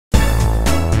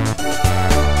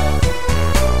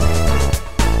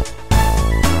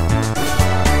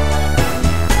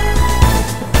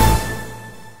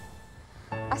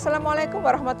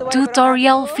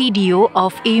Tutorial video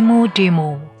of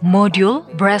Emo-Demo module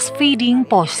breastfeeding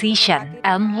position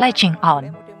and latching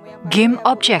on. Game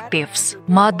objectives: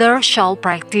 mother shall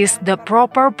practice the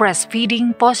proper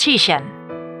breastfeeding position.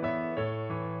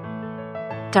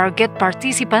 Target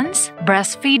participants: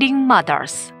 breastfeeding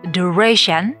mothers.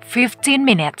 Duration 15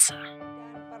 minutes.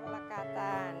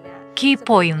 Key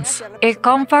points: a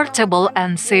comfortable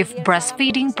and safe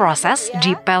breastfeeding process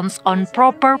depends on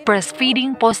proper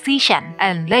breastfeeding position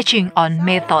and latching on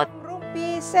method.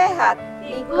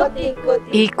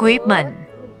 Equipment: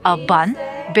 a bun,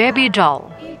 baby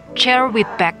doll, chair with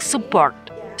back support,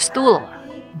 stool,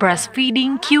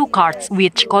 breastfeeding cue cards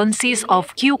which consist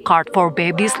of cue card for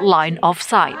baby's line of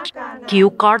sight, cue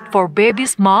card for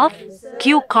baby's mouth,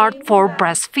 cue card for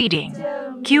breastfeeding,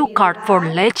 cue card for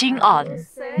latching on.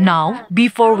 Now,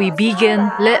 before we begin,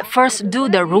 let's first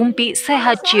do the Rumpi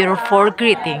Sehat cheer for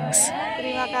greetings.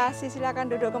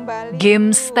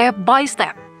 Game step by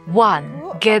step.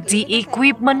 1. Get the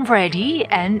equipment ready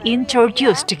and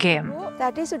introduce the game.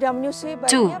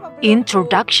 2.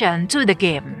 Introduction to the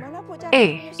game.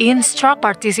 A. Instruct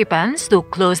participants to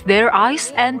close their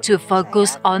eyes and to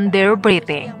focus on their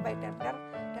breathing.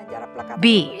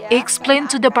 B. Explain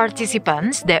to the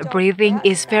participants that breathing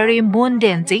is very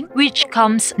mundane thing which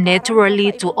comes naturally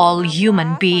to all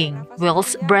human beings,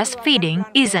 whilst breastfeeding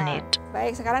isn't it.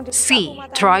 C.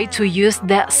 Try to use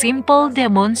that simple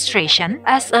demonstration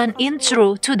as an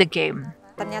intro to the game.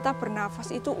 Ternyata bernafas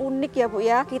itu unik ya Bu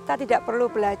ya. Kita tidak perlu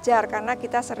belajar karena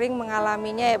kita sering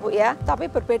mengalaminya ya Bu ya.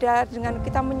 Tapi berbeda dengan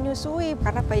kita menyusui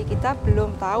karena bayi kita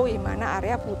belum tahu di mana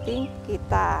area puting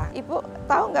kita. Ibu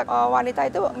tahu nggak wanita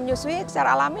itu menyusui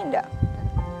secara alami enggak?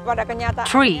 Pada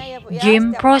kenyataannya 3.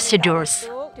 Game procedures.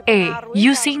 A.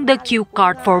 Using the cue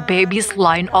card for baby's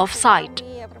line of sight.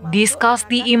 Discuss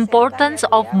the importance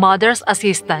of mother's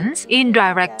assistance in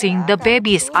directing the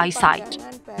baby's eyesight.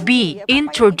 B.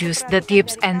 Introduce the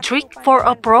tips and tricks for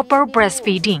a proper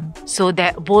breastfeeding so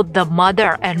that both the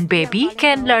mother and baby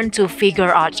can learn to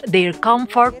figure out their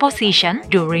comfort position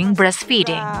during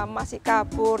breastfeeding. Masih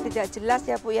kabur, tidak jelas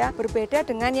ya Bu ya. Berbeda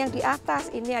dengan yang di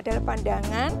atas. Ini adalah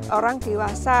pandangan orang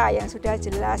dewasa yang sudah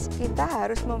jelas. Kita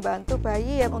harus membantu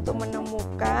bayi yang untuk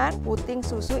menemukan puting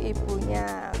susu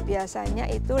ibunya. Biasanya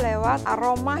itu lewat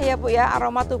aroma ya Bu ya,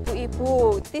 aroma tubuh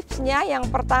ibu. Tipsnya yang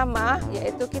pertama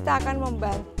yaitu kita akan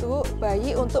membantu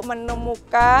bayi untuk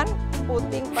menemukan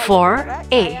puting. 4.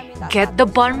 A. Get the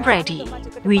bun ready,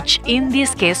 which in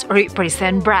this case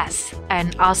represent breast,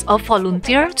 and ask a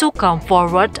volunteer to come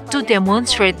forward to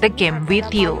demonstrate the game with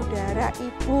you. Payudara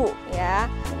ibu ya.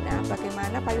 Nah,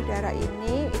 bagaimana payudara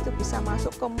ini itu bisa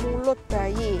masuk ke mulut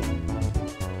bayi.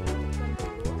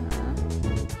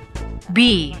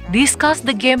 B. Discuss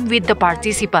the game with the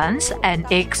participants and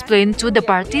explain to the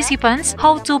participants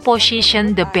how to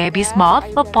position the baby's mouth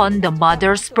upon the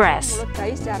mother's breast. Mulut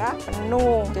bayi secara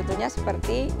penuh, contohnya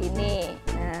seperti ini.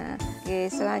 Nah, oke,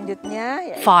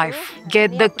 selanjutnya 5.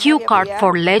 Get the cue card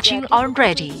for latching on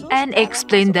ready and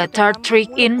explain the third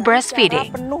trick in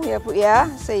breastfeeding. Penuh ya Bu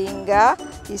ya, sehingga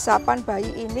hisapan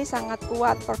bayi ini sangat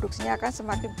kuat, produksinya akan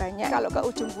semakin banyak. Kalau ke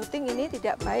ujung puting ini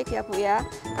tidak baik ya Bu ya,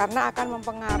 karena akan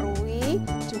mempengaruhi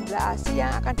jumlah ASI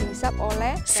yang akan dihisap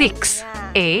oleh 6.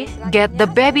 A. Get the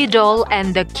baby doll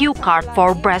and the cue card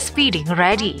for breastfeeding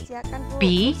ready.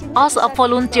 B. Ask a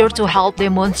volunteer to help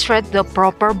demonstrate the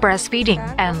proper breastfeeding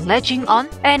and latching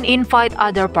on, and invite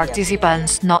other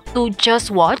participants not to just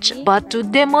watch but to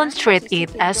demonstrate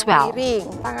it as well.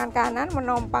 Tangan kanan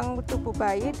menompang tubuh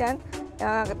bayi dan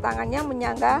tangannya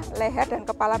menyangga leher dan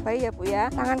kepala bayi ya Bu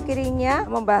ya. Tangan kirinya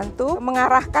membantu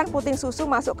mengarahkan puting susu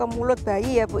masuk ke mulut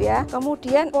bayi ya Bu ya.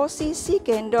 Kemudian posisi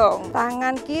gendong.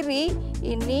 Tangan kiri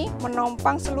ini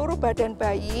menompang seluruh badan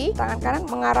bayi. Tangan kanan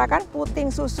mengarahkan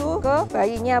puting susu ke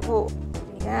bayinya Bu.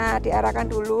 Nah, diarahkan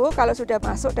dulu, kalau sudah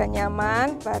masuk dan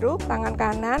nyaman, baru tangan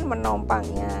kanan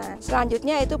menompangnya.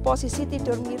 Selanjutnya itu posisi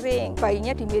tidur miring.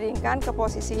 Bayinya dimiringkan ke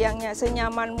posisi yang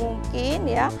senyaman mungkin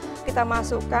ya. Kita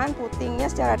masukkan putingnya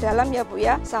secara dalam ya Bu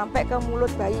ya, sampai ke mulut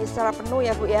bayi secara penuh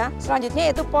ya Bu ya. Selanjutnya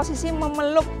itu posisi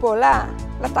memeluk bola.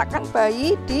 Letakkan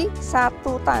bayi di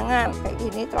satu tangan, kayak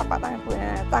gini telapak tangan Bu.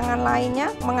 Nah, tangan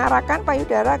lainnya mengarahkan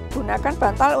payudara, gunakan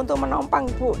bantal untuk menompang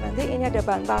Bu. Nanti ini ada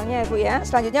bantalnya ya Bu ya.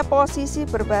 Selanjutnya posisi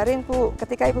berbaring Bu.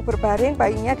 Ketika ibu berbaring,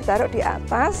 bayinya ditaruh di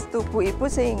atas tubuh ibu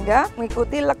sehingga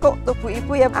mengikuti lekuk tubuh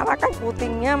ibu ya. Arahkan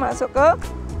putingnya masuk ke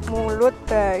mulut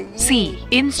bayi. C.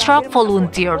 Instruct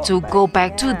volunteer to go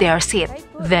back to their seat.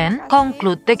 Then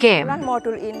conclude the game.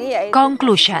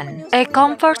 Conclusion. A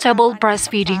comfortable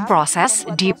breastfeeding process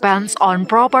depends on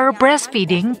proper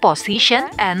breastfeeding position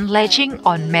and latching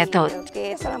on method.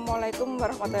 Assalamualaikum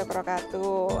warahmatullahi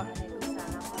wabarakatuh.